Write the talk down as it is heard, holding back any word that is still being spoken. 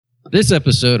This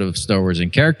episode of Star Wars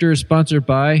in Character is sponsored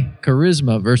by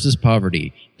Charisma vs.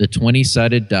 Poverty, the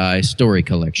 20-sided die story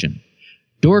collection.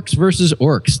 Dorks vs.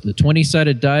 Orcs, the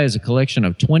 20-sided die is a collection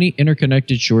of 20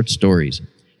 interconnected short stories.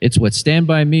 It's what Stand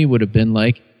By Me would have been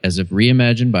like, as if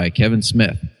reimagined by Kevin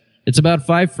Smith. It's about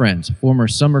 5 friends, former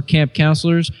summer camp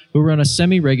counselors, who run a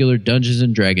semi-regular Dungeons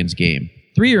 & Dragons game.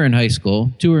 3 are in high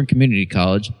school, 2 are in community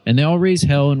college, and they all raise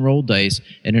hell and roll dice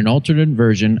in an alternate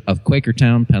version of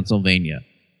Quakertown, Pennsylvania.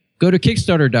 Go to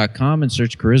Kickstarter.com and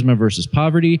search Charisma vs.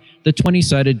 Poverty, the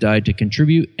 20-sided die to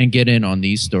contribute and get in on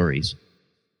these stories.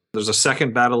 There's a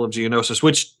second Battle of Geonosis,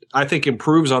 which I think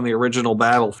improves on the original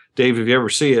battle. Dave, if you ever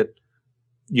see it,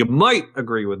 you might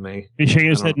agree with me. He's shaking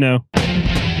his head no.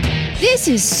 This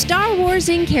is Star Wars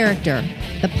in Character,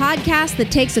 the podcast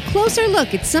that takes a closer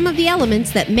look at some of the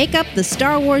elements that make up the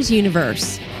Star Wars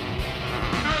universe.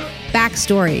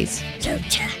 Backstories,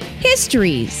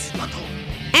 histories,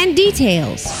 and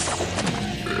details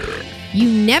you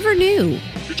never knew,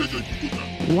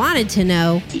 wanted to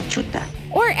know,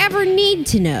 or ever need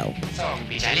to know.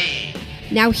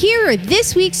 Now here are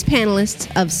this week's panelists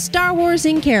of Star Wars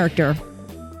in Character.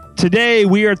 Today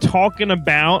we are talking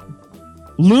about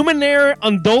Luminara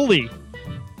Unduli.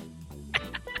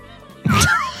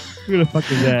 Who the fuck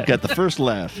is that? Got the first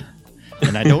laugh,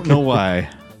 and I don't know why.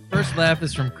 First laugh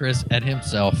is from Chris at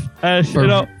himself.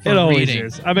 It always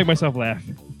is. I make myself laugh.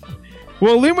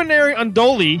 Well, Luminara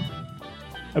Unduli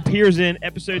appears in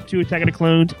Episode 2, Attack of the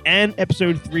Clones, and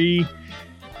Episode 3,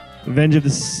 Revenge of the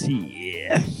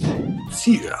Sith.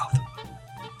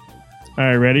 All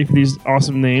right, ready for these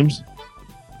awesome names?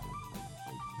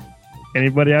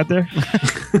 Anybody out there?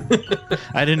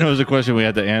 I didn't know it was a question we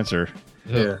had to answer.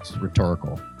 Yeah. It's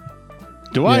rhetorical.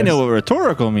 Do I know what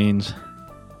rhetorical means?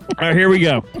 All right, here we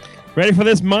go. Ready for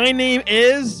this? My name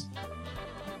is...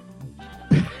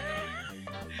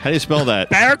 How do you spell that?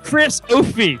 Barachris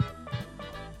Ophi.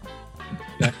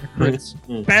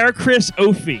 Barachris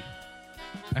Ophi.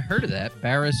 I heard of that.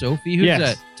 Barris Ophi? Who's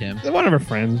that, Tim? One of her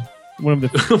friends. One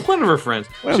of her friends.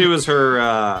 She was her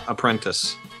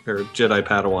apprentice, her Jedi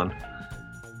Padawan.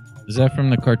 Is that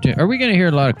from the cartoon? Are we going to hear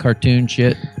a lot of cartoon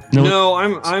shit? No,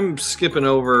 I'm skipping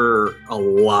over a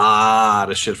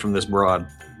lot of shit from this broad.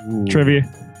 Ooh. Trivia.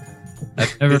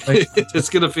 I've never It's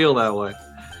going to feel that way.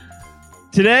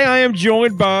 Today I am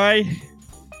joined by...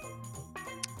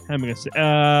 How am I going to say?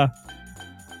 Matt.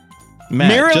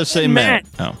 Marilyn Just say Matt.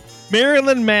 Oh.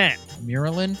 Marilyn Matt.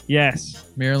 Marilyn?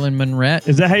 Yes. Marilyn Monroe?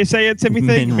 Is that how you say it,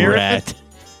 Timothy? Rat.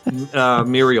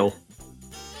 Muriel.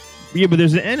 Yeah, but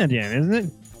there's an N at the end, isn't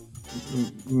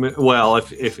it? Well,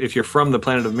 if you're from the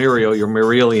planet of Muriel, you're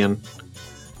Murelian.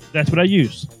 That's what I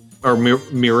use. Or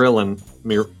Murelian.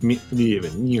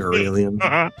 Murelian.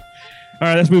 All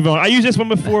right, let's move on. I used this one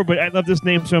before, but I love this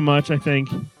name so much, I think.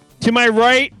 To my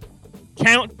right,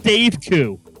 Count Dave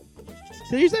Koo.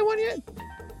 Did I use that one yet?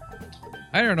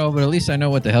 I don't know, but at least I know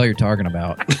what the hell you're talking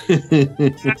about.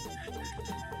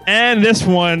 And this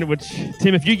one, which,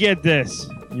 Tim, if you get this,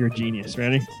 you're a genius.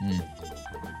 Ready?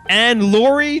 And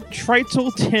Lori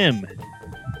Tritel Tim.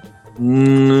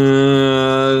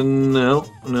 No,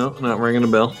 not ringing a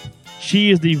bell. She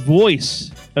is the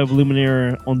voice of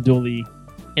Luminara Unduli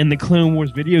in the Clone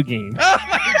Wars video game.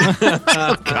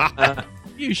 Oh, God.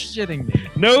 You shitting me.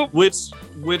 Nope.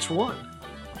 Which one?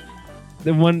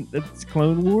 The one that's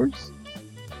Clone Wars?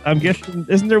 I'm guessing,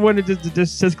 isn't there one that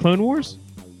just says Clone Wars?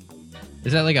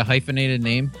 Is that like a hyphenated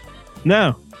name?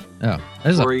 No. Oh.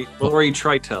 Lori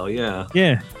Tritel, yeah.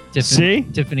 Yeah. See?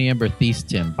 Tiffany Amber Thies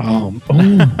Tim.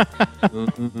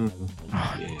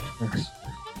 Yes.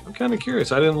 I'm kind of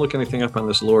curious. I didn't look anything up on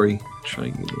this Lori.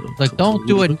 Like, don't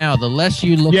do it now. The less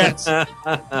you look at,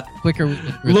 quicker.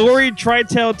 Lori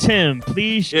Tritel Tim,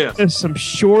 please give us some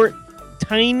short,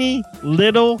 tiny,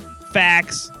 little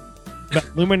facts about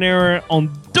Luminara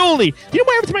Unduli. You know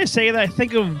why every time I say that, I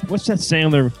think of, what's that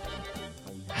Sandler?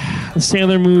 The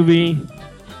Sandler movie.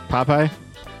 Popeye?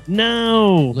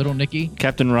 No. Little Nicky?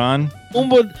 Captain Ron?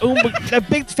 That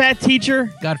big fat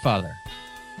teacher? Godfather.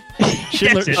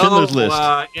 Schindler's List.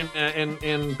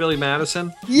 In Billy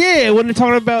Madison? Yeah, when they're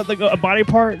talking about like a body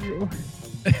part.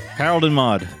 Harold and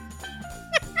Maude.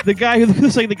 The guy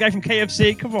who's like the guy from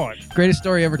KFC. Come on. Greatest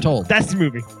story ever told. That's the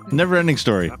movie. Never ending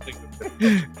story. All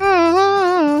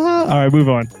right, move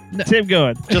on. No. Tim, go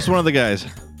ahead. Just one of the guys.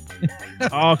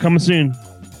 Oh, coming soon.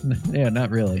 Yeah, not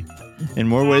really. In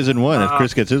more ways than one, if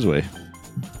Chris gets his way.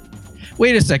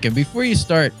 Wait a second. Before you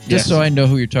start, just so I know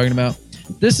who you're talking about,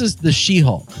 this is the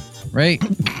She-Hulk, right?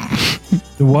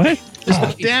 The what?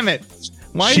 Oh, damn it.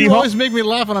 Why do you always make me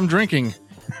laugh when I'm drinking?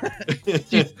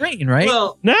 She's green, right?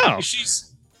 Well, no.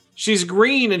 she's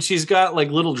green and she's got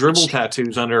like little dribble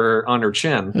tattoos on her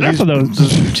chin. Enough of those.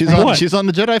 She's on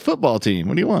the Jedi football team.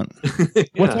 What do you want? Yeah.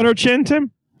 What's on her chin, Tim?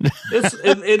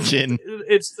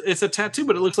 It's a tattoo,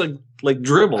 but it looks like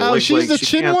dribble. Oh, like, she's like the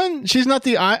chin one? She's not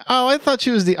the eye. Oh, I thought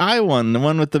she was the eye one, the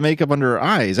one with the makeup under her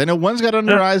eyes. I know one's got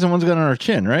under her eyes and one's got on her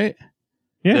chin, right?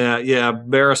 Yeah.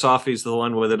 Barasafi's the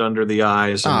one with it under the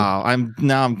eyes. And...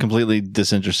 I'm completely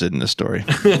disinterested in this story.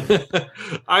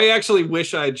 I actually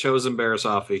wish I had chosen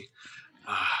Barasafi.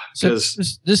 So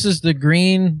this is the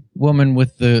green woman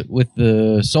with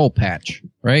the soul patch,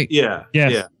 right? Yeah.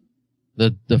 Yes. Yeah.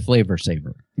 The flavor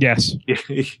saver. Yes.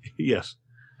 Yes.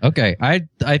 Okay, I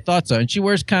thought so, and she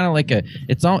wears kind of like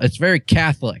it's very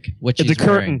Catholic, which It's is a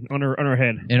curtain on her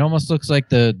head. It almost looks like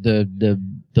the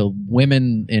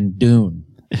women in Dune.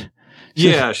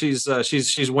 Yeah, she's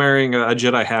wearing a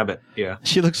Jedi habit. Yeah,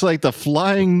 she looks like the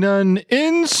flying nun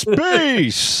in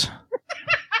space.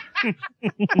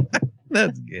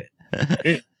 That's good.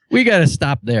 We got to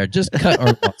stop there. Just cut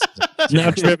our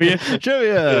Now trivia.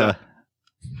 Trivia.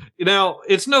 Now,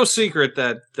 it's no secret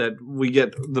that we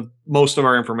get the most of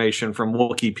our information from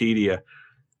Wikipedia,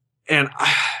 and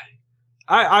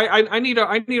I need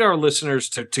our listeners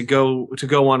to go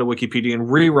onto Wikipedia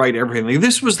and rewrite everything.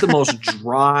 This was the most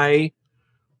dry,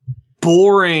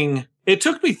 boring. It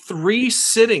took me 3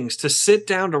 sittings to sit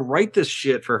down to write this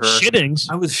shit for her. Shittings.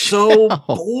 I was so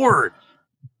bored.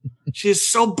 She is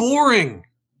so boring.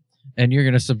 And you're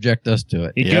going to subject us to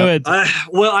it. Good.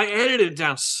 Well, I edited it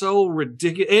down so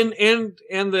ridiculous, and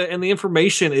the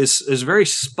information is very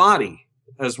spotty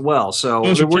as well. So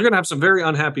we're going to have some very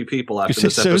unhappy people after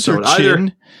this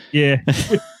episode. Yeah,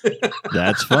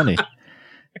 that's funny.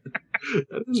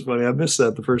 That is funny. I missed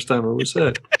that the first time it was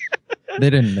said. They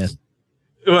didn't miss.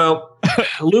 Well,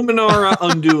 Luminara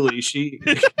Unduli.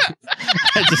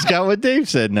 I just got what Dave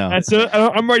said. Now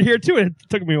I'm right here too. It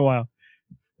took me a while.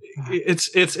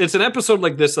 It's an episode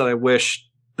like this that I wish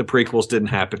the prequels didn't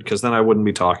happen, because then I wouldn't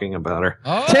be talking about her.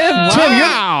 Oh, Tim,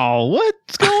 wow,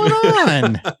 what's going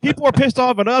on? People are pissed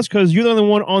off at us because you're the only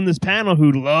one on this panel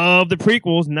who loved the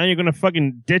prequels. And now you're going to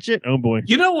fucking ditch it? Oh, boy.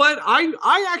 You know what?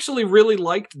 I actually really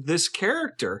liked this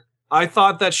character. I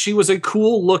thought that she was a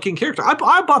cool-looking character.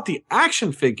 I bought the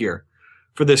action figure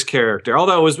for this character,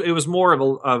 although it was more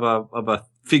of a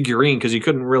figurine because you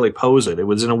couldn't really pose it. It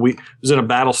was in a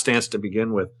battle stance to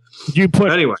begin with. Did you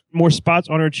put anyway more spots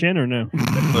on her chin or no?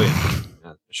 Oh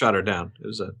yeah, shot her down. It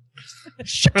was a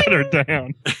shut her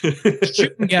down.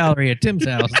 Shooting gallery at Tim's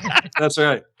house. That's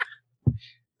right.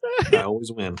 I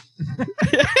always win.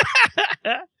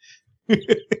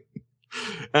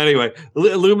 Anyway,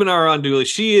 Luminara Unduli.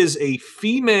 She is a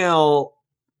female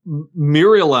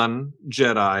Mirialan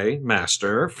Jedi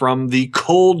Master from the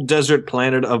cold desert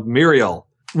planet of Miriel.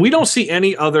 We don't see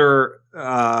any other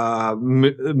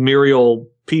Miriel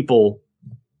people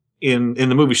in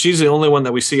the movie. She's the only one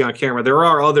that we see on camera. There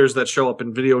are others that show up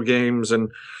in video games and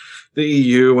the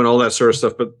EU and all that sort of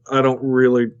stuff, but I don't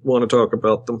really want to talk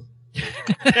about them.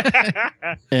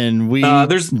 And we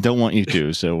don't want you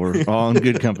to, so we're all in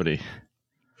good company.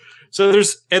 So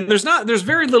there's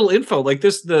very little info like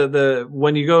this. The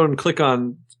when you go and click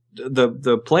on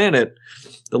the planet,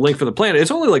 the link for the planet,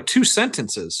 it's only like 2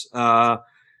 sentences.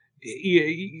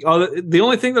 The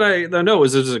only thing that I know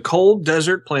is it's a cold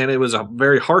desert planet. It was a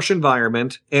very harsh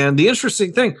environment. And the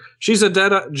interesting thing, she's a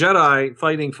Jedi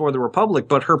fighting for the Republic,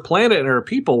 but her planet and her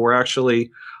people were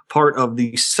actually part of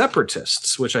the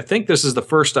Separatists, which I think this is the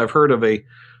first I've heard of a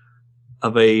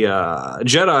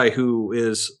Jedi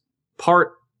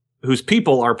whose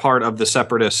people are part of the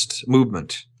Separatist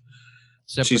movement.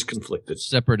 She's conflicted.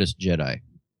 Separatist Jedi.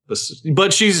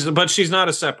 But she's not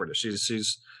a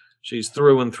Separatist. She's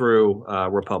through and through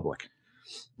Republic.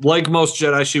 Like most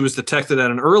Jedi, she was detected at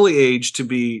an early age to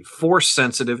be force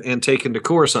sensitive and taken to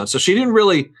Coruscant. So she didn't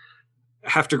really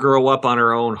have to grow up on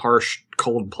her own harsh,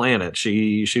 cold planet.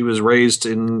 She was raised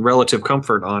in relative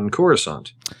comfort on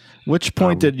Coruscant. Which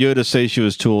point did Yoda say she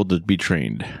was too old to be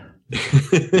trained?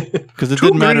 Because it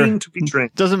didn't matter. To be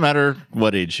trained. Doesn't matter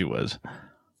what age she was.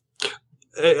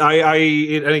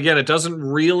 And again, it doesn't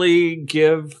really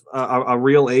give a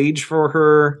real age for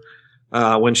her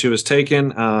when she was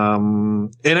taken.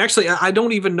 And actually, I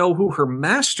don't even know who her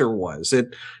master was.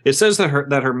 It says that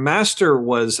her master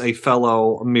was a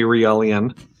fellow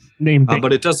Mirielian, named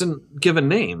but it doesn't give a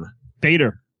name.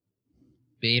 Bader.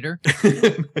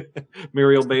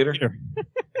 Muriel Bader.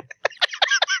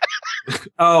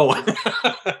 Oh,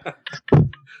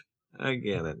 I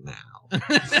get it now.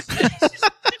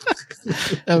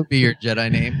 That would be your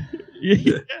Jedi name.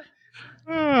 Yeah.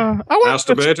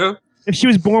 Master Beta? If she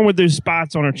was born with those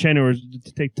spots on her chin, or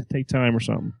to take time or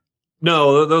something.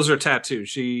 No, those are tattoos.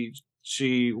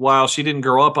 She while she didn't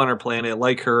grow up on her planet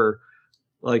like her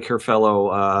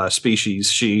fellow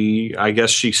species, I guess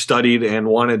she studied and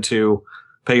wanted to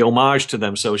pay homage to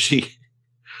them, so she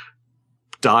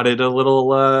dotted a little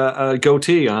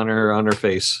goatee on her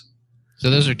face. So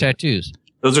those are tattoos.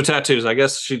 Those are tattoos. I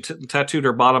guess she tattooed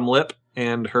her bottom lip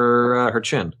and her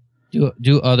chin.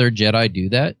 Do other Jedi do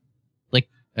that? Like,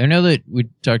 I know that we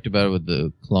talked about it with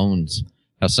the clones,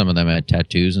 how some of them had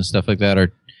tattoos and stuff like that.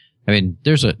 Or, I mean,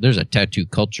 there's a tattoo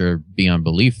culture beyond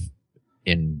belief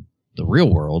in the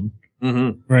real world.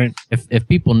 Mm-hmm. Right. If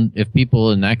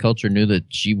people in that culture knew that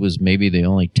she was maybe the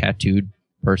only tattooed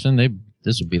person,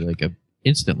 this would be like a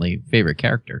instantly favorite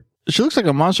character. She looks like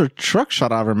a monster truck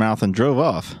shot out of her mouth and drove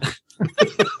off.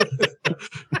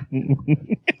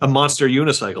 A monster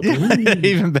unicycle.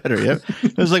 Even better, yep.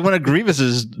 It was like one of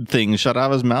Grievous's things shot out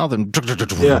of his mouth and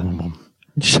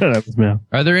Shut up, man.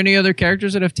 Are there any other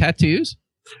characters that have tattoos?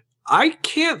 I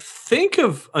can't think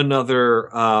of another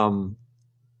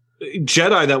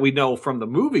Jedi that we know from the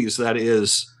movies that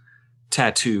is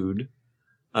tattooed.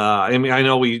 I mean, I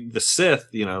know the Sith,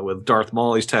 with Darth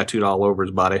Maul, he's tattooed all over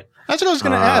his body. That's what I was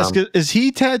going to ask. Is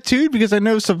he tattooed? Because I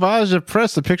know Savage of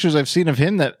Press, the pictures I've seen of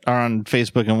him that are on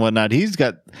Facebook and whatnot, he's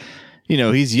got,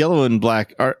 he's yellow and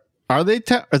black. Are they?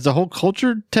 Is the whole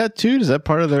culture tattooed? Is that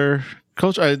part of their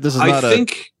culture? This is not an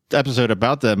episode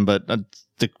about them, but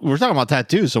we're talking about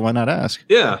tattoos, so why not ask?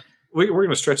 Yeah, we're going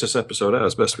to stretch this episode out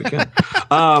as best we can.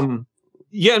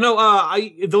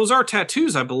 Those are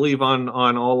tattoos, I believe, on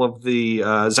all of the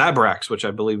Zabraks, which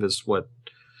I believe is what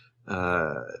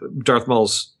Darth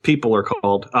Maul's people are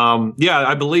called.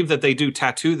 I believe that they do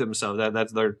tattoo themselves.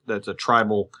 That's a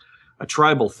tribal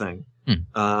thing.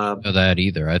 Know that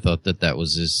either. I thought that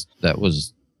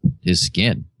was his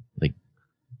skin. Like,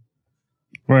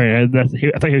 right. I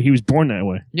thought he was born that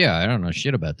way. Yeah, I don't know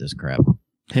shit about this crap.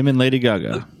 Him and Lady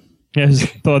Gaga. Yeah, I just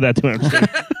thought that too. I'm saying,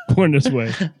 born this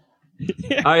way.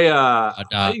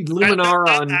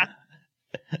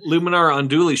 Luminara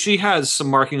Unduli, she has some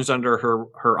markings under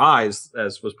her eyes,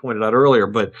 as was pointed out earlier,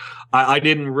 but I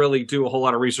didn't really do a whole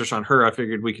lot of research on her. I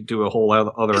figured we could do a whole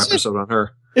other episode on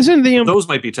her. Those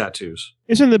might be tattoos.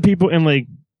 Isn't the people in like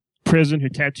prison who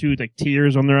tattooed like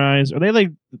tears on their eyes, are they like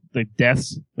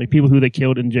deaths? Like people who they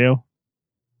killed in jail?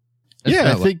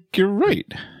 I think you're right.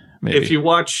 Maybe. If you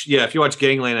watch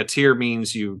Gangland, a tear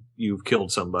means you've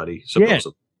killed somebody,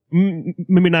 supposedly. Yeah.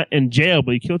 Maybe not in jail,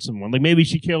 but he killed someone. Like maybe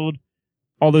she killed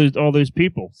all those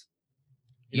people.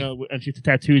 And she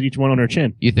tattooed each one on her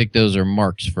chin. You think those are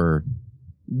marks for?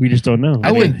 We just don't know.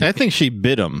 I think she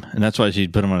bit them, and that's why she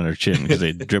put them on her chin, because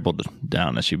they dribbled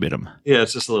down as she bit them. Yeah,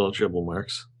 it's just little dribble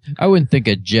marks. I wouldn't think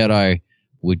a Jedi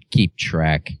would keep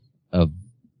track of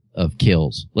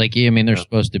kills. Like, I mean, they're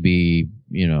supposed to be,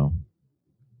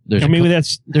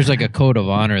 there's like a code of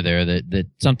honor there that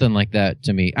something like that,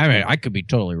 to me, I mean, I could be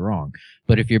totally wrong,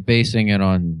 but if you're basing it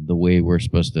on the way we're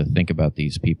supposed to think about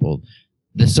these people,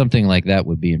 something like that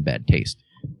would be in bad taste.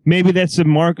 Maybe that's the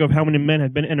mark of how many men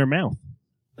have been in her mouth.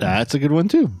 That's a good one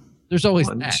too. There's always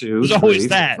 1, that. 2, 3,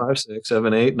 4, 5, 6,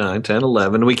 7, 8, 9, 10,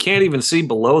 11. We can't even see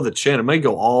below the chin. It may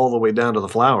go all the way down to the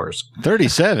flowers.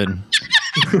 37.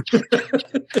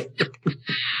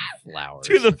 Flowers.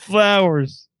 To the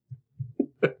flowers.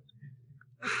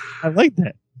 I like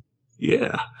that.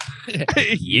 Yeah.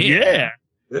 Yeah.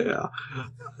 Yeah.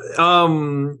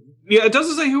 It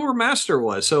doesn't say who her master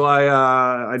was, so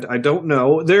I don't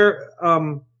know.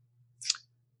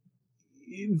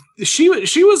 She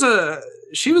was a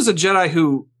Jedi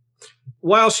who,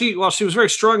 while she was very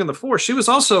strong in the Force, she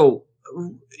also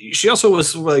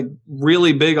was like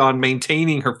really big on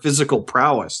maintaining her physical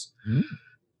prowess. Mm.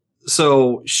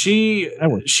 So she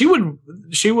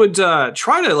would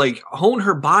try to like hone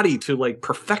her body to like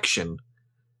perfection,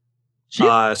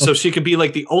 so she could be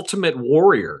like the ultimate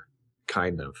warrior,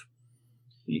 kind of.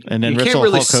 And then you can't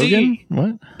really see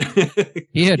what?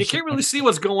 You can't really see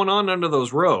what's going on under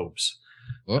those robes.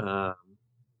 But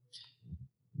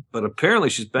apparently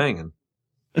she's banging.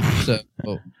 So,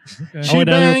 okay. She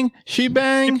bang.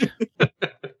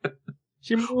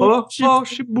 She moves.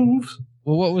 She moves.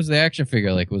 Well, what was the action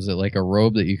figure like? Was it like a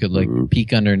robe that you could like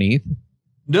peek underneath?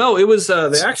 No, it was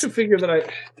the action figure that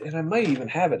I might even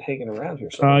have it hanging around here.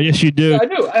 Yes, you do. Yeah, I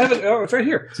do. I have it. Oh, it's right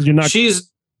here. So you're not.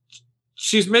 She's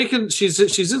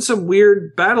in some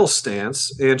weird battle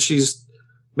stance, and she's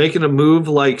making a move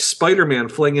like Spider-Man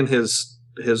flinging his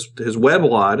web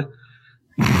wad,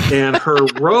 and her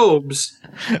robes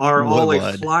are all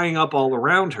like flying up all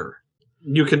around her.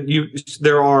 You can move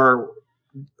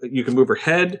her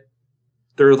head.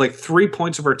 There are like 3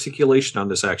 points of articulation on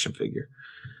this action figure.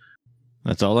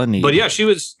 That's all I need. But yeah, she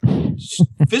was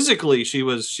physically she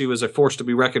was a force to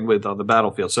be reckoned with on the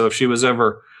battlefield. So if she was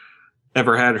ever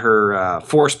had her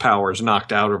force powers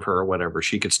knocked out of her or whatever,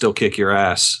 she could still kick your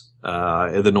ass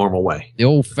in the normal way. The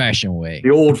old-fashioned way.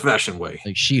 The old-fashioned way.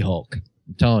 Like She-Hulk.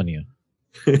 I'm telling you.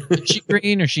 Is she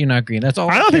green or she not green? That's all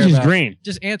I don't think she's green.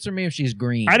 Just answer me if she's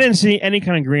green. I didn't see any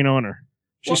kind of green on her.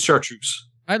 She's chartreuse.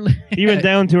 Even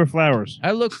down to her flowers.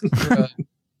 I looked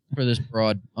for this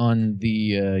broad on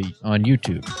the on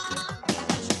YouTube.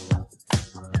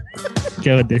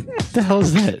 Go ahead, dude. What the hell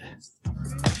is that?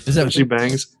 Is that she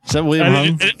bangs? Is that William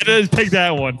Hung? Take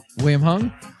that one. William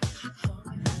Hung?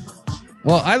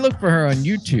 Well, I looked for her on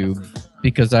YouTube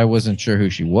because I wasn't sure who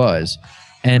she was.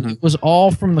 And it was all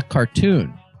from the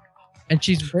cartoon. And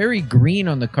she's very green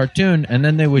on the cartoon. And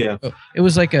then they would it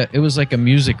was like a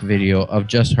music video of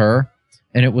just her.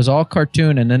 And it was all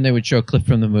cartoon, and then they would show a clip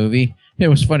from the movie. It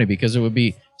was funny because it would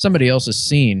be somebody else's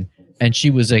scene, and she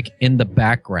was like in the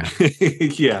background.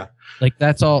 Yeah. Like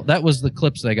that's all. That was the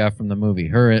clips they got from the movie.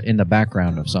 Her in the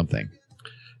background of something.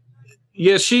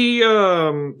 Yeah, she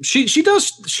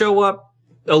does show up.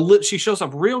 She shows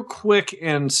up real quick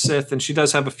in Sith, and she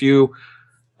does have a few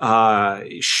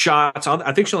shots.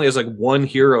 I think she only has like one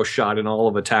hero shot in all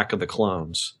of Attack of the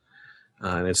Clones,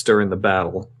 and it's during the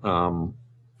battle.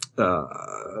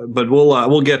 But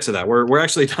we'll get to that. We're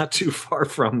actually not too far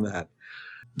from that.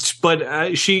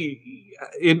 But she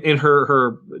in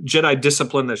her Jedi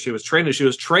discipline that she was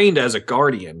trained as a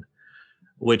guardian,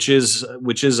 which is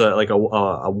like a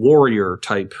warrior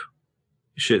type.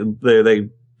 She is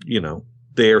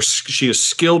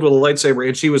skilled with a lightsaber,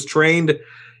 and she was trained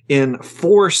in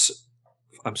Form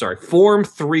 3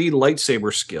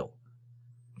 lightsaber skill.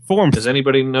 Does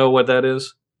anybody know what that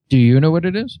is? Do you know what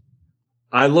it is?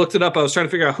 I looked it up. I was trying to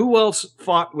figure out who else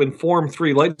fought in Form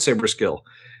 3 lightsaber skill.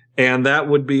 And that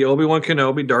would be Obi-Wan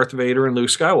Kenobi, Darth Vader, and Luke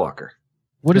Skywalker.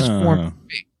 What is Form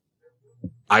 3?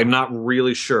 I'm not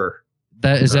really sure.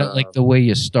 Is that like the way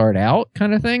you start out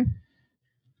kind of thing?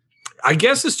 I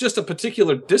guess it's just a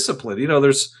particular discipline.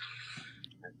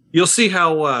 You'll see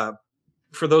how,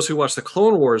 for those who watch the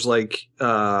Clone Wars, like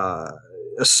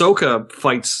Ahsoka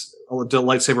fights the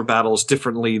lightsaber battles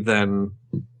differently than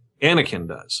Anakin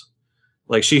does.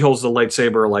 Like she holds the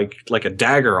lightsaber like a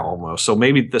dagger almost. So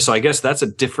I guess that's a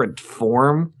different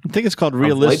form. I think it's called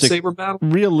realistic lightsaber battle.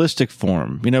 Realistic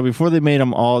form. Before they made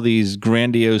them all these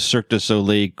grandiose Cirque du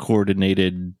Soleil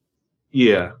coordinated.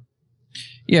 Yeah.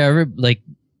 Yeah.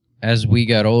 As we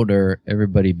got older,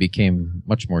 everybody became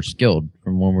much more skilled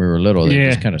from when we were little. They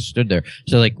just kind of stood there.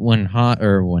 So like when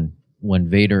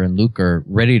Vader and Luke are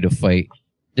ready to fight,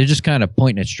 they're just kind of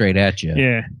pointing it straight at you.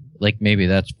 Yeah. Like maybe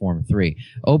that's Form 3.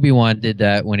 Obi-Wan did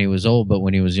that when he was old, but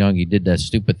when he was young, he did that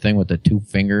stupid thing with the 2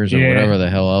 fingers or whatever the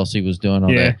hell else he was doing.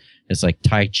 All that. It's like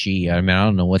Tai Chi. I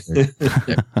don't know what they're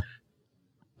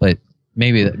but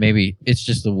maybe it's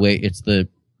just the way it's the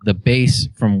base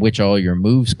from which all your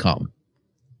moves come.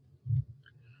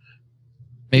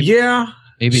 Maybe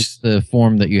it's the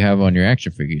form that you have on your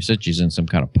action figure. You said she's in some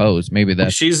kind of pose. Maybe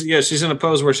that's she's in a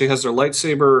pose where she has her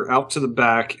lightsaber out to the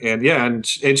back, and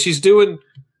she's doing.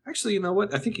 Actually, you know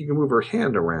what? I think you can move her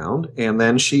hand around, and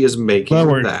then she is making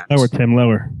that. Lower, Tim,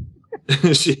 lower.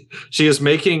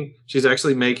 She's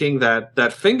actually making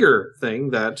that finger thing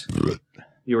that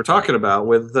you were talking about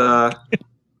with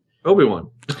Obi-Wan.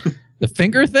 The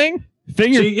finger thing?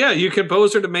 You can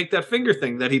pose her to make that finger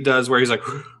thing that he does where he's like,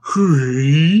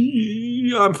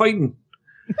 I'm fighting.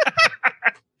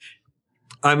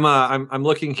 I'm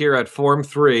looking here at Form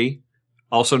 3,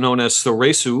 also known as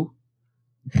Soresu,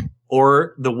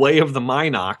 or the Way of the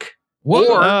Minok, or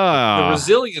the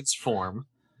Resilience form.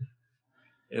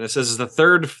 And it says it's the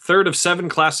third of 7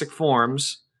 classic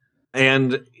forms,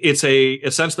 and it's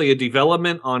essentially a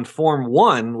development on Form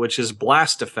 1, which is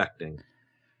blast deflecting.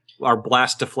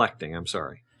 I'm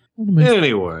sorry.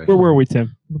 Anyway, where were we,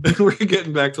 Tim? We're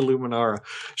getting back to Luminara.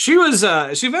 She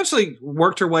eventually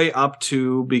worked her way up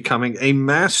to becoming a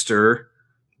master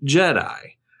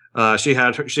Jedi. She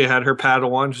had her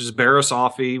Padawan, which is Barriss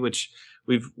Offee, which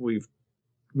we've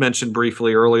mentioned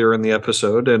briefly earlier in the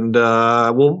episode, and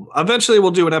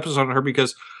we'll do an episode on her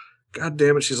because, god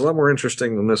damn it, she's a lot more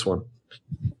interesting than this one.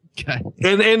 God.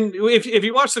 And if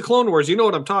you watch the Clone Wars, you know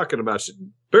what I'm talking about.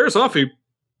 Barriss Offee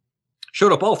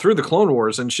showed up all through the Clone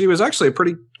Wars, and she was actually a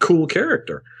pretty cool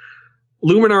character.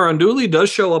 Luminara Unduli does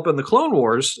show up in the Clone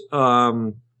Wars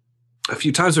a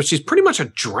few times, but she's pretty much a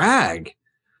drag.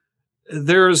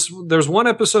 There's one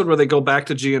episode where they go back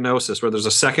to Geonosis, where there's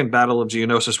a second battle of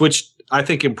Geonosis, which I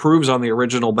think improves on the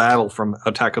original battle from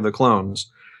Attack of the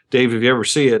Clones. Dave, if you ever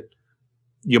see it,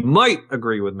 you might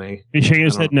agree with me. You shaking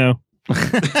his head no.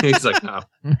 He's like, no.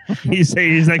 He's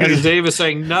like, And Dave is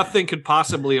saying nothing could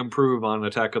possibly improve on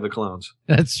Attack of the Clones.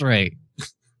 That's right.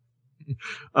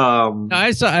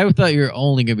 I thought you were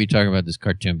only going to be talking about this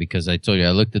cartoon because I told you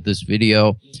I looked at this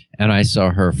video and I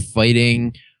saw her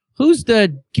fighting. Who's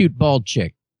the cute bald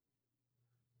chick?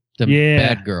 The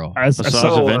bad girl. I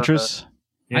saw Ventress.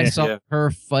 I saw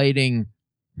her fighting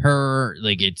her.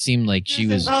 Like it seemed like she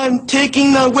was. I'm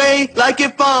taking away like a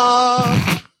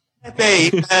bomb,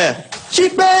 baby. She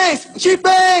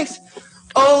bangs.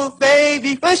 Oh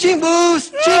baby, when she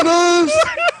moves.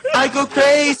 I go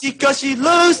crazy cause she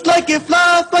looks like a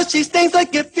flower, but she stings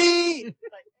like a bee.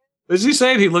 Is he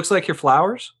saying he looks like your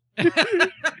flowers?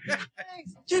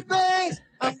 She bangs.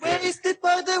 I'm wasted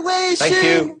by the way Thank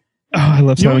you. Oh, I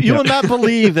love you will not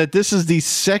believe that this is the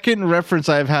second reference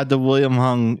I've had to William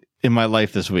Hung in my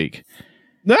life this week.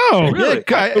 No, really?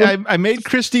 I made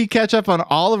Christy catch up on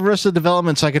all of Arrested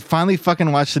Development so I could finally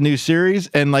fucking watch the new series.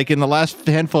 And like in the last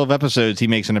handful of episodes, he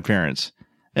makes an appearance.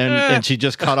 And she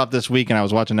just caught up this week, and I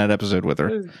was watching that episode with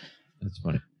her. That's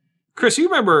funny. Chris, do you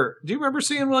remember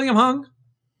seeing William Hung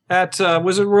at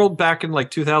Wizard World back in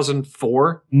like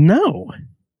 2004? No.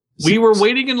 We were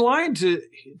waiting in line to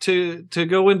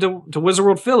go into Wizard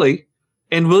World Philly,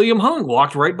 and William Hung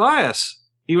walked right by us.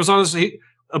 He was on his.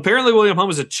 Apparently, William Hung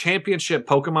was a championship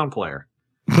Pokemon player,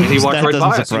 and he walked right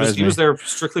by us. He was there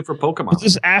strictly for Pokemon. Was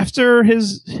this after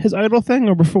his idol thing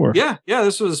or before? Yeah.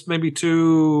 This was maybe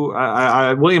two.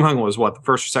 William Hung was what, the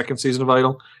first or second season of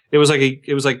Idol. It was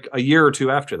like a year or two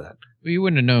after that. Well, you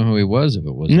wouldn't have known who he was if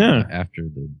it wasn't after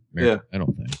the. I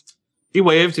don't think he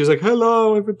waved. He was like,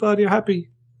 "Hello, everybody, happy."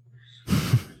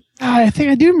 I think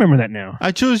I do remember that now.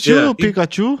 I choose you,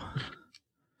 Pikachu.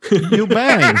 You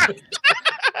bang.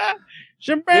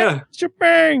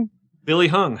 Shebang. Billy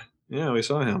Hung. Yeah, we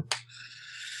saw him.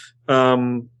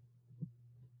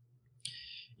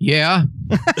 Yeah.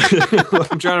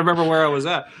 I'm trying to remember where I was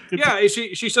at. Yeah,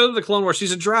 she showed the Clone Wars.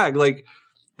 She's a drag. Like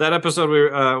that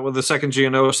episode with the second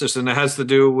Geonosis, and it has to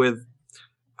do with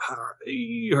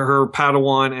her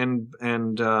Padawan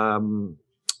and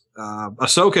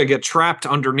Ahsoka get trapped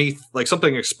underneath, like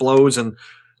something explodes and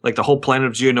like the whole planet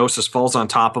of Geonosis falls on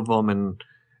top of them, and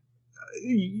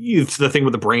it's the thing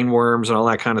with the brain worms and all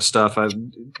that kind of stuff.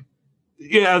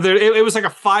 It was like a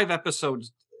 5-episode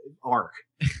arc,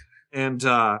 and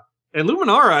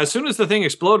Luminara, as soon as the thing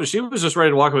exploded, she was just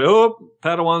ready to walk away. Oh,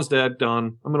 Padawan's dead,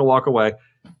 done. I'm going to walk away.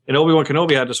 And Obi-Wan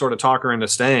Kenobi had to sort of talk her into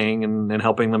staying and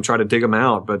helping them try to dig him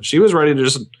out, but she was ready to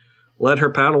just let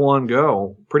her Padawan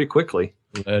go pretty quickly.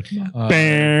 Let Padawan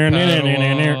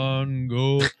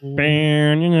go.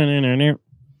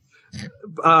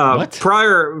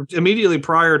 Immediately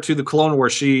prior to the Clone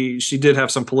Wars, she did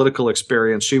have some political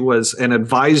experience. She was an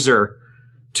advisor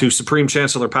to Supreme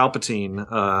Chancellor Palpatine.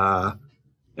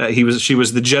 She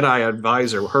was the Jedi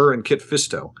advisor, her and Kit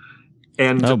Fisto.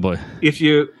 And oh boy, if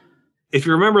you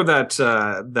remember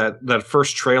that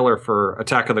first trailer for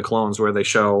Attack of the Clones where they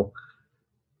show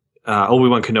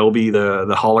Obi-Wan Kenobi,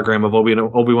 the hologram of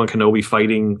Obi-Wan Kenobi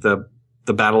fighting the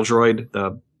battle droid,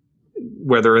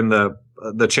 where they're in the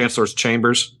Chancellor's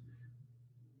chambers,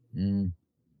 and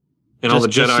all the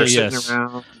Jedi are sitting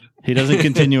around. He doesn't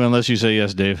continue unless you say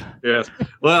yes, Dave. Yes.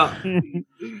 Well,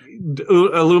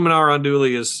 Luminara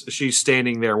Unduli she's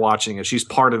standing there watching it. She's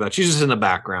part of that. She's just in the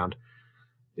background.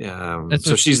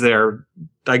 So she's there.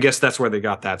 I guess that's where they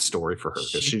got that story for her,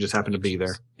 because she just happened to be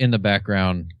there in the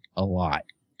background a lot.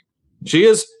 She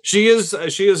is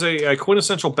a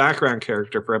quintessential background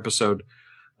character for episode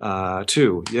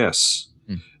 2. Yes.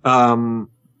 And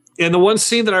the one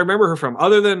scene that I remember her from,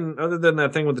 other than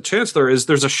that thing with the Chancellor, is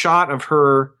there's a shot of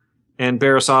her and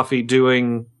Barasafi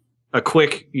doing a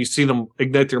quick. You see them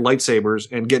ignite their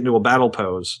lightsabers and get into a battle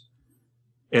pose,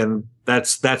 and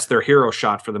that's their hero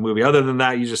shot for the movie. Other than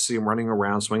that, you just see them running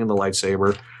around swinging the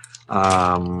lightsaber.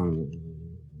 Blah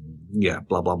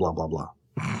blah blah blah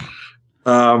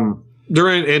blah.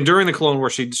 During the Clone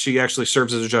Wars, she actually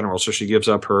serves as a general, so she gives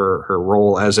up her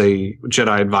role as a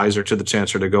Jedi advisor to the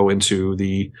Chancellor to go into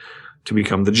to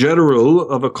become the general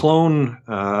of a clone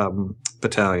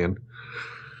battalion.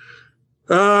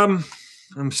 I'm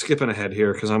skipping ahead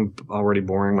here because I'm already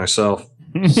boring myself.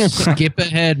 Skip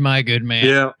ahead, my good man.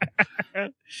 Yeah.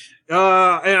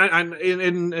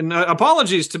 And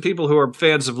apologies to people who are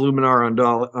fans of Luminara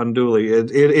Unduli.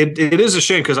 It is a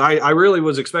shame because I really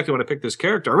was expecting when I picked this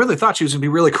character. I really thought she was going to be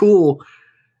really cool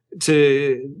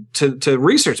to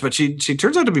research, but she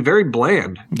turns out to be very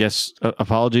bland. Yes,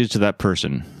 apologies to that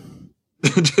person.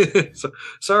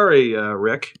 Sorry,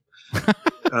 Rick.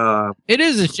 It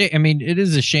is a shame. I mean, it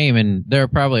is a shame, and there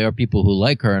probably are people who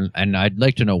like her, and I'd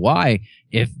like to know why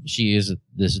if she is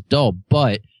this dull.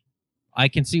 But I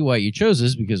can see why you chose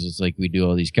this because it's like we do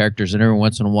all these characters, and every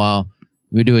once in a while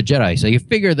we do a Jedi, so you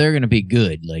figure they're going to be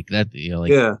good, like that. You know,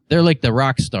 like they're like the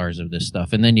rock stars of this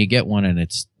stuff, and then you get one, and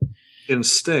it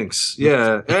stinks.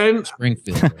 Yeah, and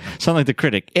Springfield. Sound like the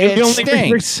critic. It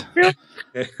stinks. You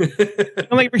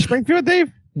don't like Rick Springfield,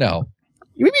 Dave? No.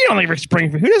 You don't like Rick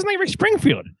Springfield. Who doesn't like Rick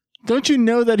Springfield? Don't you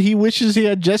know that he wishes he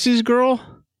had Jesse's girl?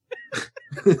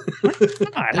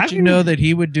 Don't you know that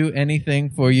he would do anything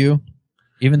for you,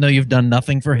 even though you've done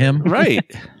nothing for him? Right.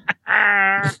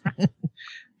 I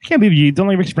can't believe you don't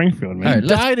like Rick Springfield, man. Right,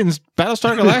 died in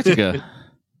Battlestar Galactica.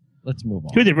 Let's move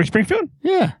on. Who did? Rick Springfield?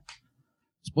 Yeah.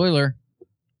 Spoiler.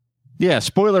 Yeah,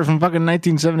 spoiler from fucking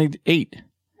 1978.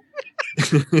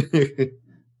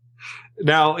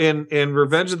 Now, in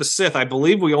Revenge of the Sith, I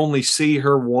believe we only see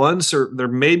her once, or there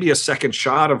may be a second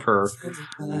shot of her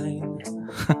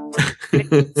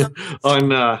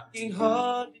on.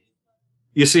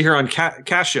 You see her on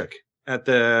Kashyyyk at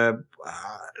the.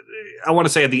 I want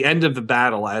to say at the end of the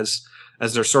battle, as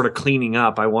they're sort of cleaning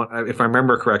up. If I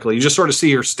remember correctly, you just sort of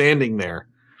see her standing there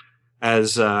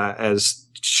as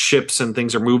ships and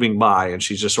things are moving by, and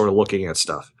she's just sort of looking at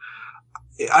stuff.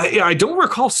 I don't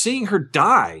recall seeing her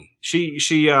die. She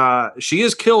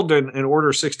is killed in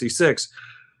Order 66,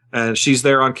 and she's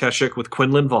there on Kashyyyk with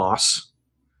Quinlan Vos,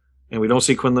 and we don't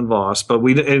see Quinlan Vos, but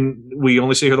we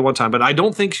only see her the one time. But I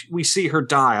don't think we see her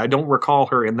die. I don't recall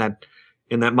her in that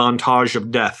montage of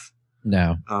death.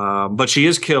 No, but she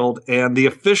is killed, and the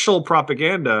official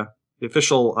propaganda,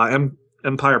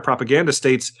 Empire propaganda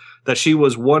states that she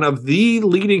was one of the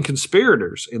leading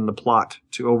conspirators in the plot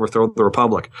to overthrow the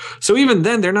Republic. So even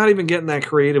then, they're not even getting that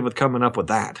creative with coming up with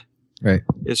that. Right.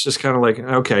 It's just kind of like,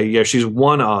 okay, yeah, she's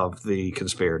one of the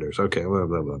conspirators. Okay, blah,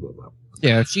 blah, blah, blah, blah.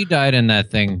 Yeah, if she died in that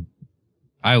thing,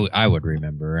 I would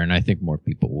remember, and I think more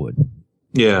people would.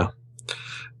 Yeah.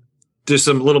 Just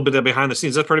a little bit of behind the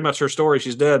scenes. That's pretty much her story.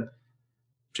 She's dead.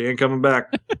 She ain't coming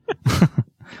back.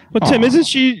 Well, Tim, isn't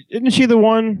she the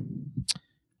one?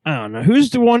 I don't know.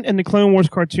 Who's the one in the Clone Wars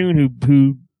cartoon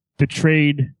who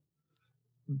betrayed?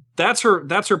 That's her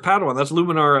Padawan. That's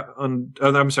Luminara.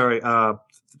 I'm sorry,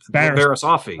 Barriss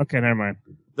Offee. Okay, never mind.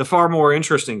 The far more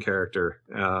interesting character.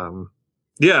 Her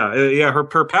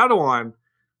Padawan.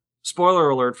 Spoiler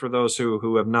alert for those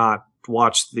who have not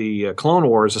watched the Clone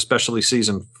Wars, especially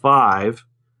season 5.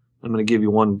 I'm going to give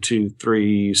you 1, 2,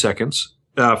 3 seconds.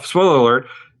 Spoiler alert.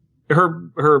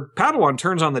 Her Padawan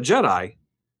turns on the Jedi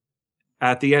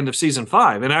at the end of season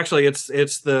 5, and actually it's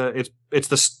the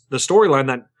storyline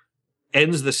that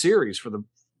ends the series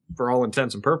for all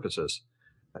intents and purposes.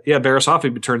 Yeah, Barriss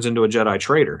Offee turns into a Jedi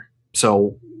traitor.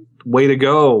 So, way to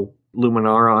go,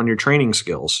 Luminara, on your training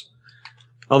skills.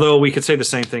 Although we could say the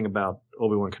same thing about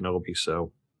Obi-Wan Kenobi.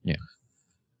 So yeah,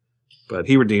 but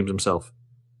he redeemed himself.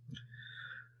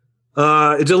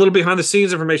 It's a little behind the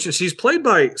scenes information. She's played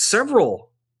by several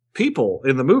people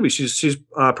in the movie. She's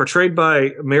portrayed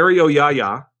by Mario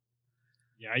Yaya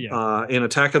in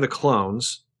Attack of the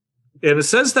Clones. And it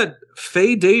says that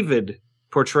Faye David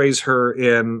portrays her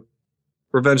in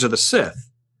Revenge of the Sith.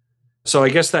 So I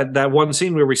guess that one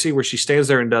scene where we see where she stands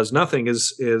there and does nothing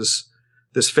is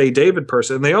this Faye David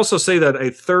person. And they also say that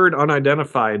a third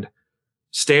unidentified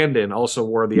stand-in also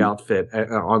wore the outfit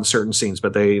on certain scenes,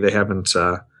 but they haven't,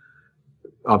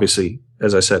 obviously,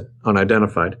 as I said,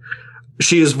 unidentified.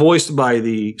 She is voiced by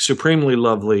the supremely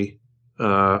lovely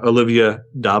Olivia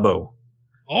Dabo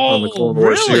on the Clone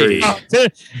Wars series.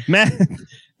 Man,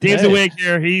 Dave's awake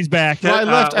here. He's back. Well,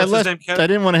 I left. I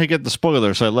didn't want to get the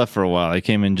spoiler, so I left for a while. I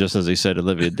came in just as he said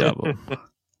Olivia Dabo.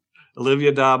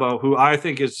 Olivia Dabo, who I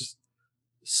think is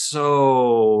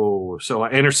so,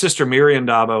 and her sister Miriam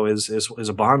Dabo is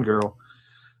a Bond girl.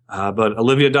 But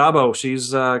Olivia Dabo,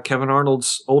 she's Kevin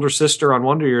Arnold's older sister on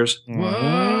Wonder Years.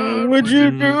 What would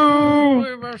you do?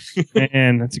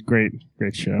 Man, that's a great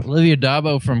show. Olivia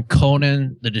Dabo from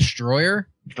Conan the Destroyer?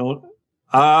 Well,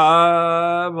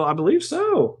 I believe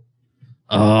so.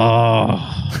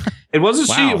 Oh. And wasn't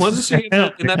she in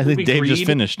that I movie think Dave Greed? just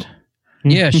finished.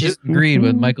 Yeah, she's Greed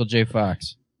with Michael J.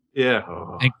 Fox. Yeah.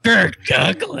 And Kirk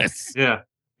Douglas. Yeah.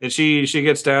 And she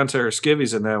gets down to her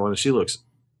skivvies in that one, and she looks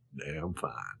damn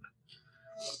fine.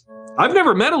 I've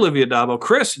never met Olivia Dabo.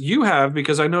 Chris, you have,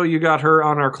 because I know you got her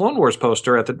on our Clone Wars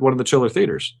poster at one of the Chiller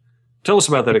theaters. Tell us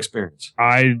about that experience.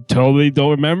 I totally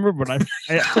don't remember, but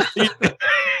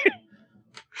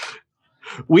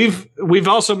We've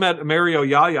also met Mario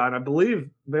Yaya, and I believe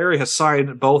Mary has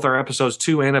signed both our episodes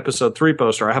 2 and episode 3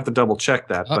 poster. I have to double check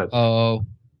that, but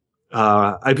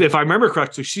if I remember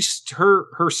correctly,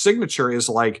 her signature is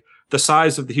like the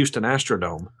size of the Houston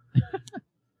Astrodome.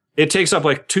 It takes up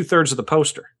like 2/3 of the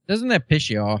poster. Doesn't that piss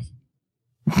you off?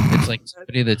 It's like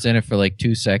somebody that's in it for like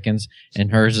 2 seconds,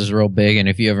 and hers is real big. And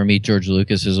if you ever meet George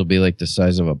Lucas, his will be like the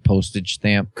size of a postage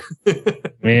stamp.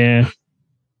 Yeah.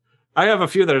 I have a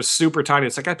few that are super tiny.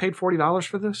 It's like, I paid $40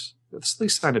 for this. It's at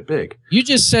least kind of big. You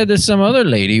just said that some other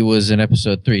lady was in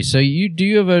episode 3. So do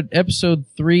you have an episode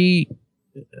 3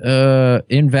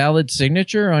 invalid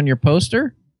signature on your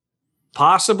poster?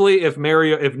 Possibly if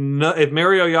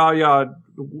Mario Yaya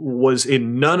was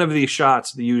in none of these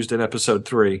shots used in episode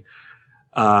 3,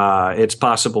 it's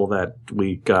possible that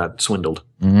we got swindled.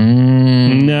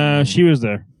 No, she was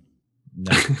there.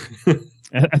 No.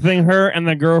 I think her and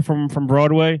the girl from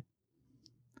Broadway.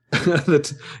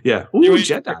 Yeah. Ooh,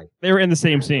 Jedi. They were in the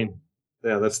same scene.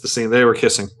 Yeah, that's the scene. They were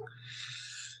kissing.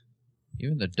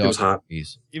 Even the It dog was hot.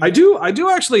 piece. I do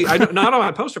actually. Not on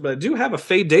my poster, but I do have a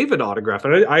Faye David autograph.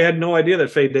 And I had no idea that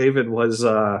Faye David was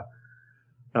in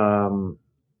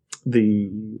the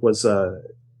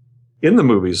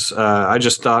movies. I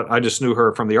just knew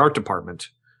her from the art department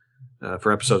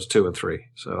for episodes 2 and 3.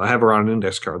 So I have her on an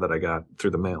index card that I got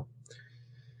through the mail.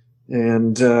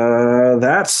 And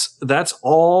that's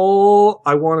all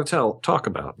I want to talk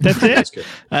about. That's it.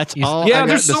 That's all I got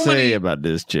to say about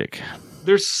this chick.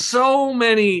 There's so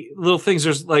many little things.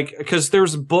 There's like, because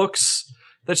there's books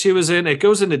that she was in. It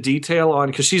goes into detail on,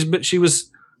 because she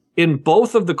was in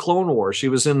both of the Clone Wars. She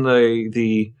was in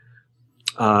the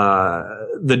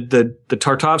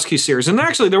Tartakovsky series, and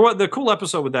actually the cool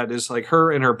episode with that is like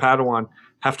her and her Padawan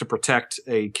have to protect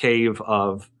a cave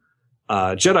of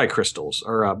Jedi crystals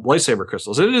or lightsaber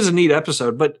crystals. It is a neat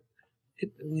episode, but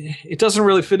it doesn't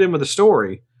really fit in with the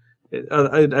story.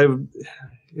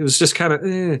 It was just kind of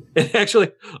And actually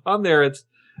on there it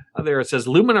says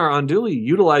Luminara Unduli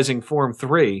utilizing Form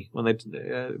 3 when they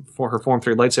for her Form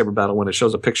 3 lightsaber battle, when it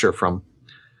shows a picture from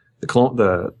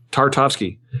the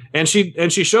Tartakovsky, and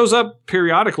she shows up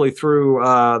periodically through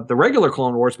the regular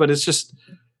Clone Wars, but it's just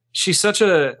she's such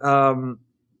a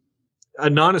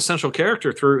non-essential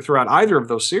character throughout either of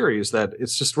those series that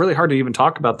it's just really hard to even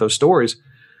talk about those stories.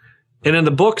 And in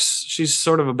the books, she's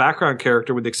sort of a background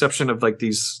character, with the exception of like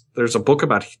there's a book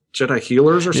about Jedi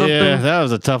healers or something. Yeah, that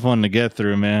was a tough one to get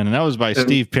through, man. And that was by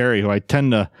Steve Perry, who I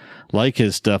tend to like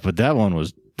his stuff, but that one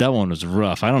was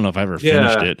rough. I don't know if I ever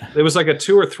finished it. It was like a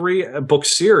 2 or 3 book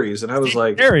series, and I was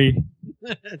like, Perry.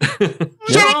 Should have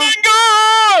been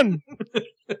gone.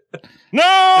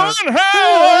 No one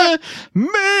had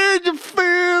made you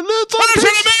feel it's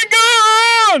should have been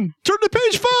gone. Turn to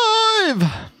page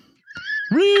 5.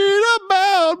 Read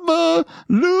about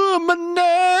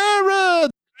Luminara.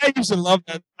 I used to love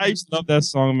that. I used to love that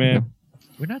song, man.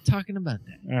 We're not talking about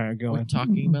that. All right, go We're on.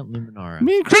 talking about Luminara.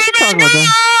 Me and Chris are talking about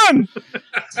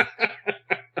that.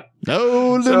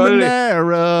 No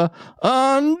Luminara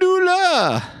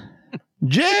Undula.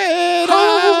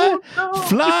 Jedi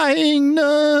flying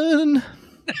nun.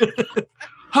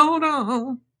 hold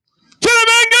on. Should have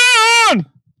been gone.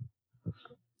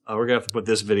 We're gonna have to put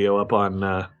this video up on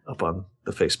the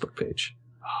Facebook page.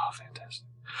 Oh, fantastic!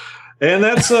 And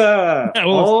that's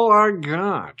all I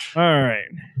got. All right,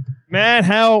 Matt.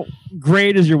 How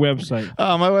great is your website?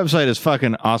 Oh, my website is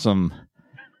fucking awesome.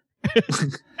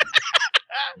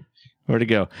 Where'd it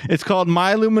go? It's called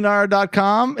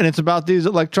myluminara.com, and it's about these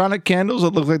electronic candles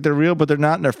that look like they're real, but they're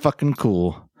not, and they're fucking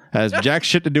cool. Has jack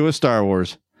shit to do with Star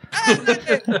Wars.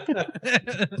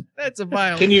 That's a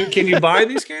violent. Can you buy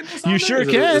these candles? You sure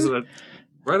can.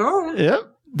 Right on. Yep.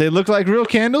 They look like real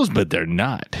candles, but they're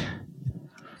not.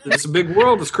 It's a big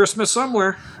world. It's Christmas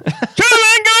somewhere. Should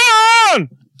have been gone.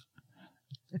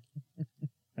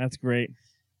 That's great.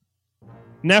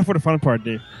 Now for the fun part,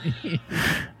 dude.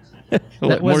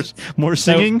 What, more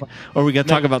singing, or we got to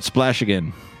talk about Splash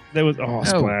again? That was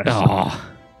Splash.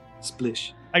 Oh,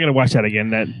 Splish. I gotta watch that again.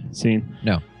 That scene.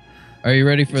 No. Are you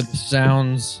ready for the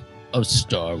sounds of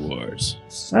Star Wars?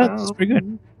 That's pretty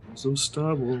good. Some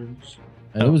Star Wars.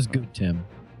 That was good, Tim.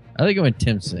 I like it when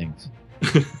Tim sings.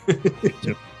 should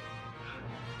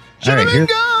have been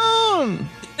gone.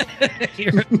 Here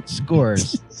are the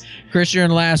scores. Chris, you're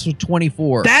in last with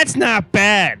 24. That's not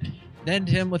bad. Then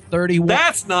Tim with 31.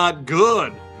 That's not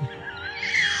good.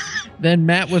 Then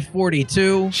Matt with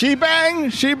 42. She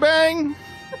bang.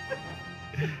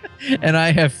 And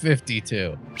I have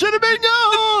 52. Should have been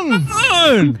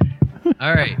gone.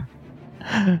 All right.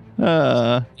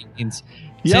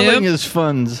 Yelling is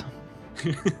fun.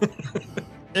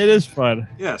 It is fun.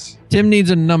 Yes. Tim needs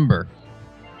a number.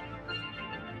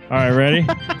 All right, ready?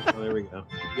 Oh, there we go.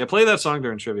 Yeah, play that song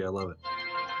during trivia. I love it.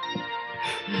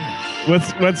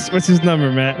 What's his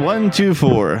number, Matt?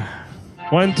 124.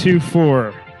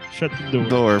 124. Shut the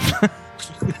door.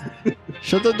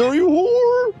 Shut the door, you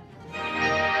whore.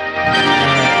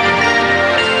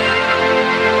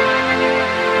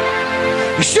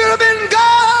 You should have been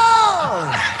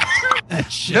gone.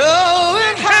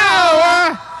 Knowing how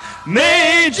I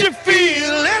made you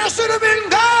feel, and I should have been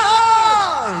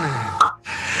gone.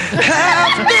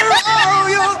 After all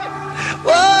your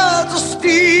words of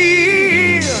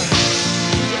steel.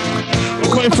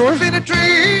 24? Been a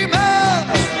dreamer.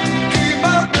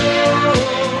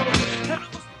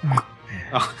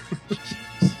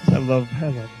 I love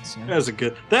this song. That's a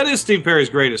good. That is Steve Perry's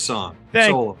greatest song.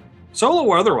 Thank- Solo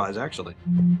or otherwise, actually.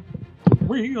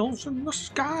 Wheels in the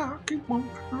sky keep on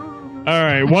turning. All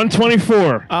right,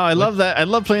 124. Oh, I love that. I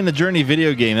love playing the Journey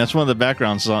video game. That's one of the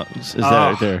background songs. Is that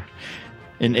right there?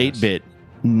 In 8-bit.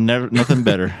 Never, nothing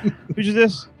better. Who's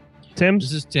this? Tim's?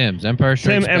 This is Tim's. Empire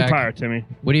Strikes Tim Back. Empire, Timmy.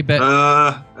 What do you bet?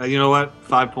 You know what?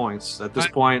 5 points at this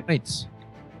point. Points.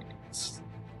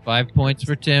 5 points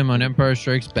for Tim on Empire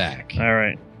Strikes Back. All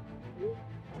right,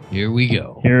 Here we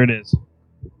go. here it is.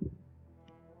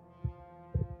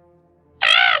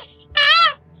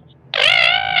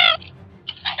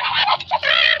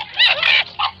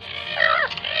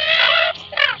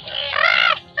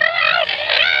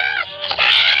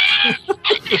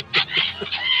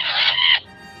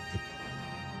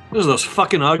 Those are those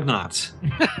fucking Ugnaughts.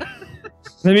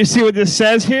 Let me see what this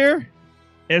says here.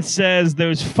 It says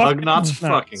those fucking Ugnaughts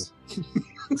fucking.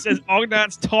 It says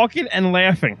Ugnaughts talking and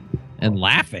laughing. And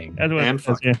laughing. That's what And it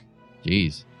says, fucking. yeah.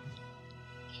 Jeez.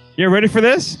 You ready for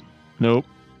this? Nope.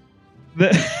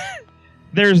 The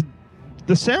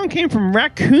sound came from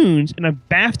raccoons in a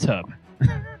bathtub.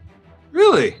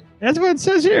 Really? That's what it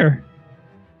says here.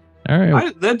 All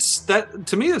right. That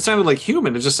to me that sounded like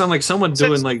human. It just sounded like someone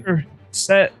doing like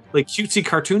cutesy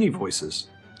cartoony voices.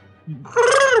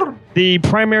 The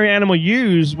primary animal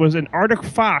used was an Arctic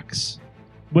fox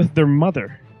with their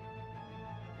mother.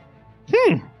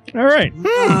 All right.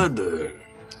 Mother.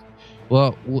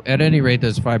 Well, at any rate,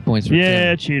 that's 5 points for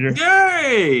Yeah, Tim. cheater.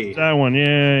 Yay! That one,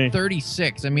 yay.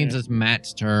 36. That means it's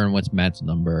Matt's turn. What's Matt's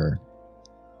number?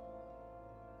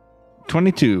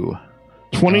 22.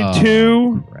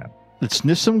 22 Oh, crap. Let's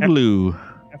sniff some glue.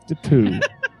 after poo.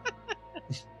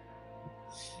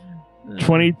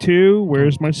 22,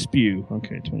 where's my spew?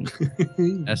 Okay,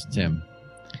 22. That's Tim.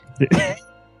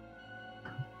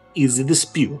 Easy to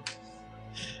spew.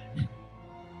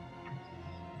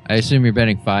 I assume you're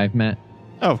betting 5, Matt?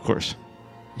 Oh, of course.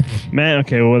 Man,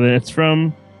 okay, well, then it's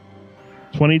from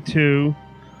 22.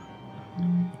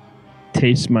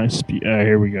 Taste my spew.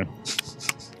 Here we go.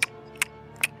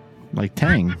 Like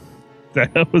Tang. The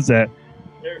hell was that?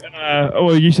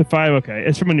 You said 5? Okay.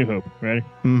 It's from A New Hope. Ready?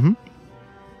 Mm-hmm.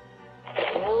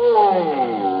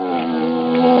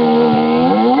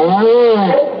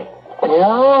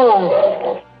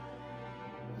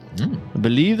 I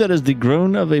believe that is the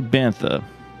groan of a bantha.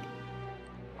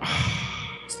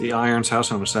 It's the Iron's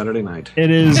house on a Saturday night. It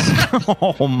is.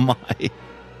 Oh my.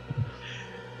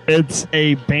 It's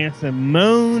a bantha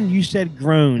moan. You said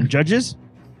groan. Judges?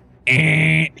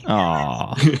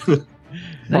 Aw.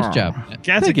 Nice job.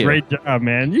 That's Thank a you. great job,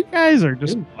 man. You guys are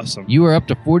just awesome. You were up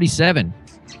to 47.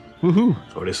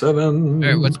 Woohoo. 47. All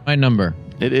right, what's my number?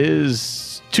 It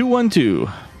is 212.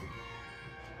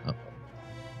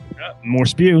 More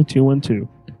spew. 212.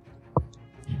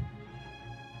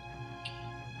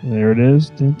 There it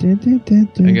is. I got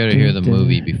to hear the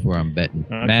movie before I'm betting.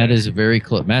 Okay. Matt is very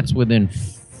close. Matt's within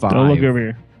 5. Don't look over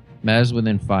here. Matt is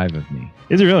within 5 of me.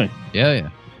 Is it really? Yeah.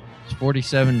 It's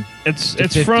 47. It's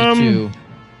to from 52.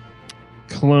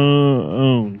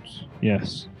 Clones.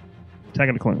 Yes. Attack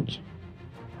of the Clones.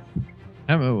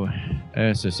 I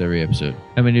ask this every episode.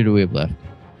 How many do we have left?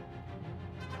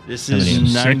 This How many?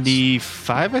 is 6?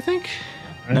 95, I think?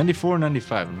 Right. 94,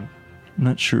 95. I'm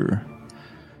not sure.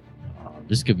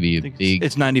 This could be a big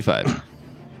It's 95.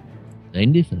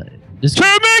 95. This All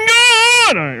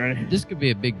right, ready? this could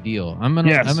be a big deal. I'm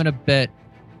gonna bet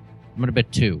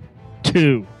 2.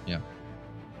 2. Yeah.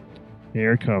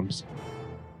 Here it comes.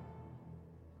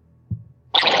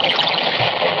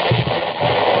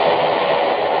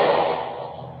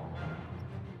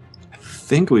 I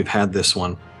think we've had this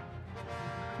one.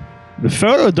 The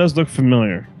photo does look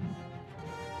familiar.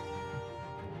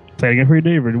 Say it again for you,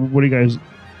 David. What do you guys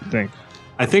think?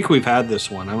 I think we've had this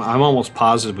one. I'm almost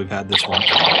positive we've had this one.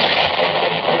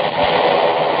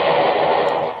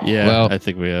 Yeah, Well- I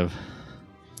think we have.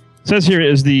 It says here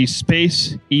is the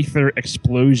space ether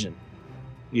explosion.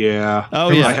 Yeah. Oh,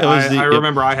 yeah. I, it was I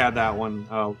remember I had that one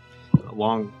a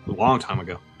long time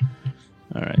ago.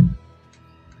 All right.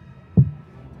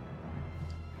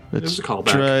 Let's a callback.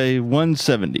 try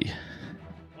 170.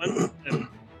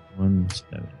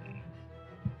 170.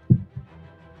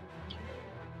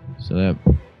 So that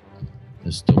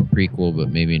is still prequel, but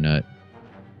maybe not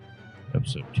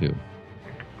episode 2.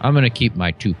 I'm gonna keep my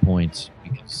 2 points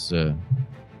because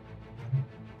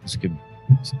this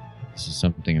is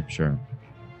something I'm sure.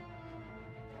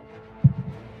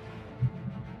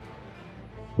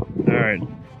 All right.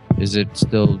 Is it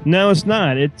still? No, it's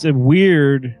not. It's a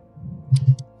weird.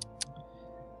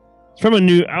 It's from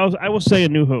I will say A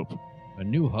New Hope. A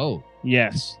New Hope.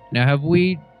 Yes. Now,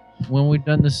 when we've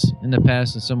done this in the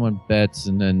past, and someone bets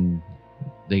and then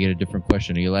they get a different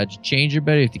question, are you allowed to change your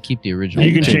bet? Or you have to keep the original.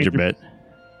 You can bet? change your bet.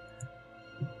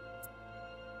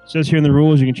 It says here in the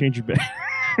rules you can change your bet.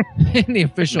 In the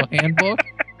official handbook.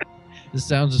 The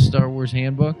Sounds of Star Wars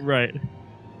handbook. Right.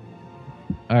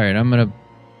 All right, I'm gonna.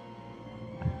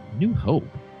 New Hope.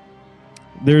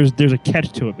 There's a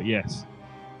catch to it, but yes,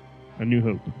 A New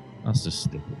Hope. I'll just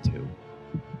stick with 2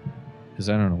 because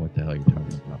I don't know what the hell you're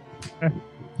talking about.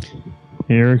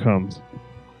 Here it comes.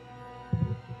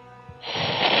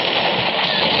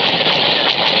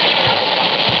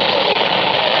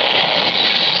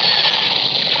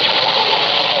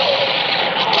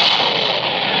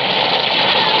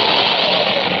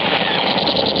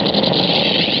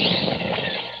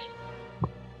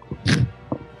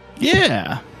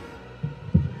 Yeah.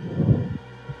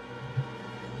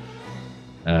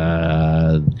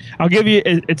 I'll give you.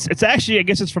 It's actually, I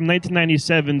guess it's from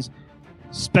 1997's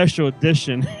special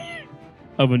edition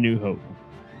of A New Hope.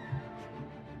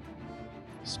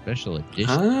 Special edition.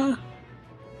 Huh?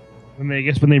 When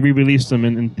they re-released them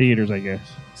in theaters, I guess.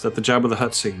 Is that the Jabba the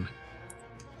Hutt scene?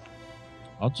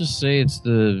 I'll just say it's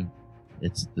the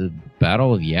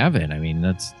Battle of Yavin. I mean,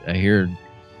 I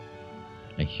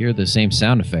hear the same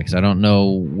sound effects. I don't know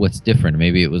what's different.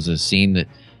 Maybe it was a scene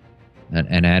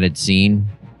an added scene.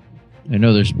 I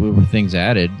know were things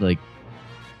added, but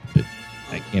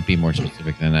I can't be more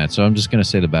specific than that. So I'm just going to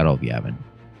say the Battle of Yavin.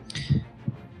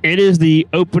 It is the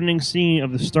opening scene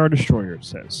of the Star Destroyer, it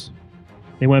says.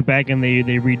 They went back and they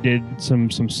redid some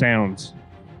sounds.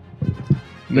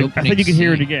 I think you can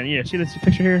hear it again. Yeah, see this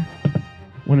picture here?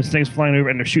 When this thing's flying over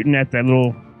and they're shooting at that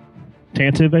little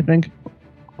Tantive, I think.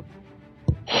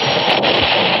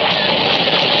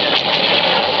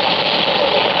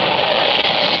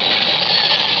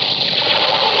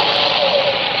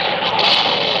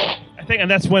 And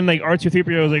that's when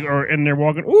R2-3PO is and they're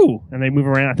walking, ooh, and they move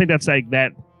around. I think that's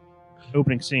that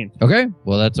opening scene. Okay,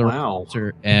 well that's a wow.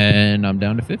 answer, and I'm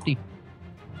down to 50,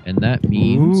 and that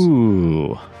means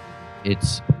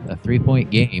it's a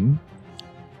 3-point game.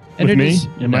 And with me? Is,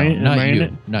 am I in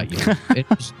it? Not you.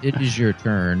 It is your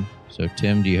turn. So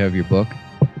Tim, do you have your book?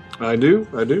 I do.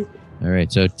 All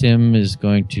right. So Tim is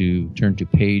going to turn to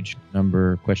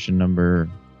question number.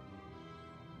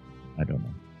 I don't know.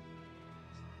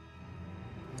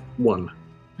 1.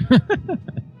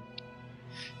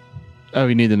 Oh,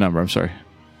 you need the number. I'm sorry.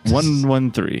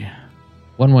 113.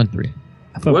 113.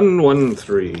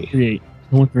 113. 38.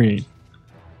 138.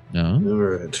 No. All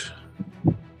right.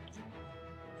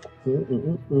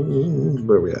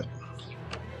 Where are we at?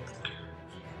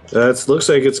 That looks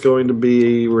like it's going to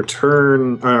be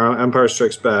Empire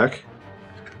Strikes Back.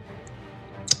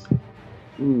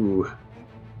 Ooh.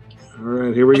 All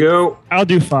right, here we go. I'll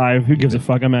do 5. Who gives a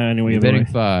fuck? I'm out anyway. You're betting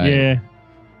 5. Yeah.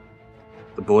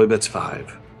 The boy bets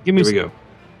 5. Give me. Here we go.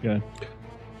 Good.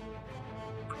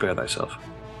 Prepare thyself.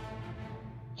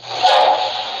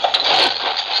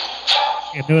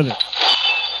 Can't do it.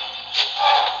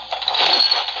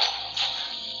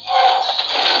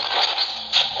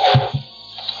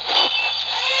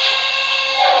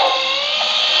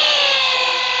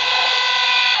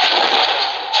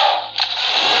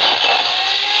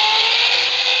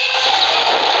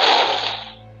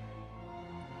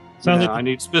 I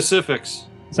need specifics.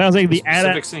 Sounds like the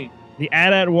specific scene. The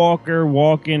AT-AT Walker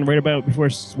walking right about before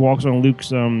it walks on Luke's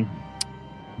snow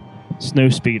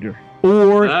speeder,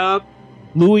 or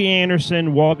Louis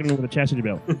Anderson walking with a chastity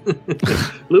belt.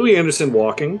 Louis Anderson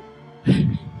walking.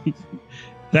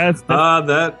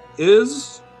 That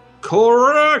is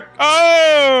correct.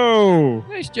 Oh,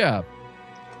 nice job.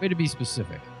 Way to be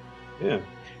specific. Yeah.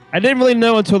 I didn't really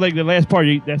know until the last part.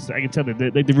 I can tell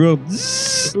the real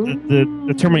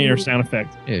the Terminator sound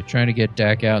effect. Yeah, trying to get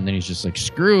Dak out, and then he's just like,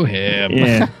 "Screw him."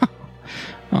 Yeah.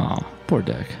 Oh, poor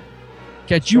Dak.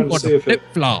 Catch you on a flip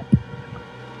flop.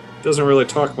 Doesn't really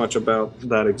talk much about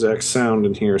that exact sound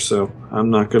in here, so I'm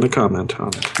not going to comment on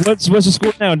it. What's the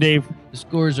score now, Dave? The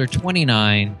scores are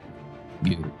 29,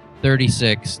 you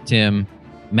 36, Tim,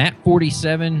 Matt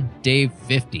 47, Dave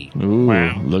 50. Ooh,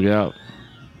 wow! Look out.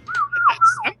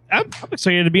 I'm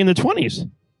excited to be in the 20s.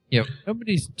 Yeah,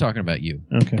 nobody's talking about you.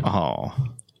 Okay. Oh.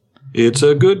 It's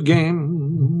a good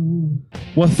game.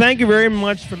 Well, thank you very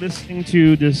much for listening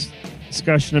to this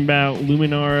discussion about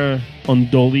Luminara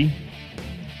Unduli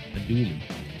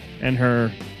and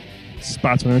her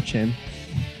spots on her chin.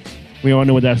 We all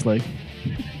know what that's like.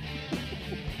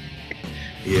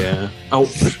 Yeah. Oh.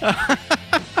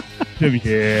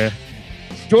 Yeah.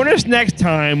 Join us next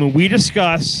time when we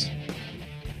discuss...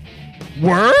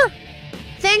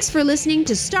 Thanks for listening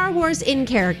to Star Wars in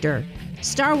Character.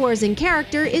 Star Wars in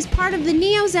Character is part of the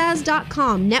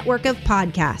NEOZAZ.com network of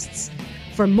podcasts.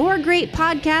 For more great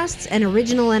podcasts and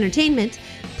original entertainment,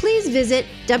 please visit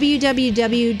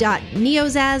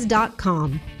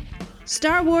www.neozaz.com.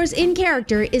 Star Wars in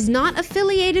Character is not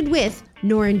affiliated with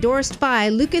nor endorsed by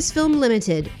Lucasfilm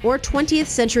Limited or 20th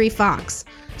Century Fox.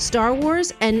 Star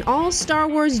Wars and all Star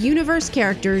Wars universe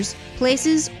characters,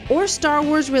 places, or Star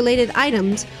Wars-related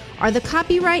items are the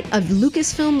copyright of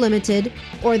Lucasfilm Limited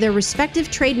or their respective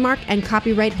trademark and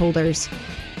copyright holders.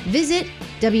 Visit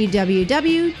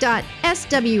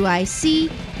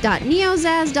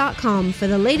www.swic.neozaz.com for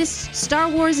the latest Star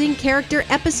Wars in Character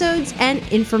episodes and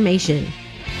information.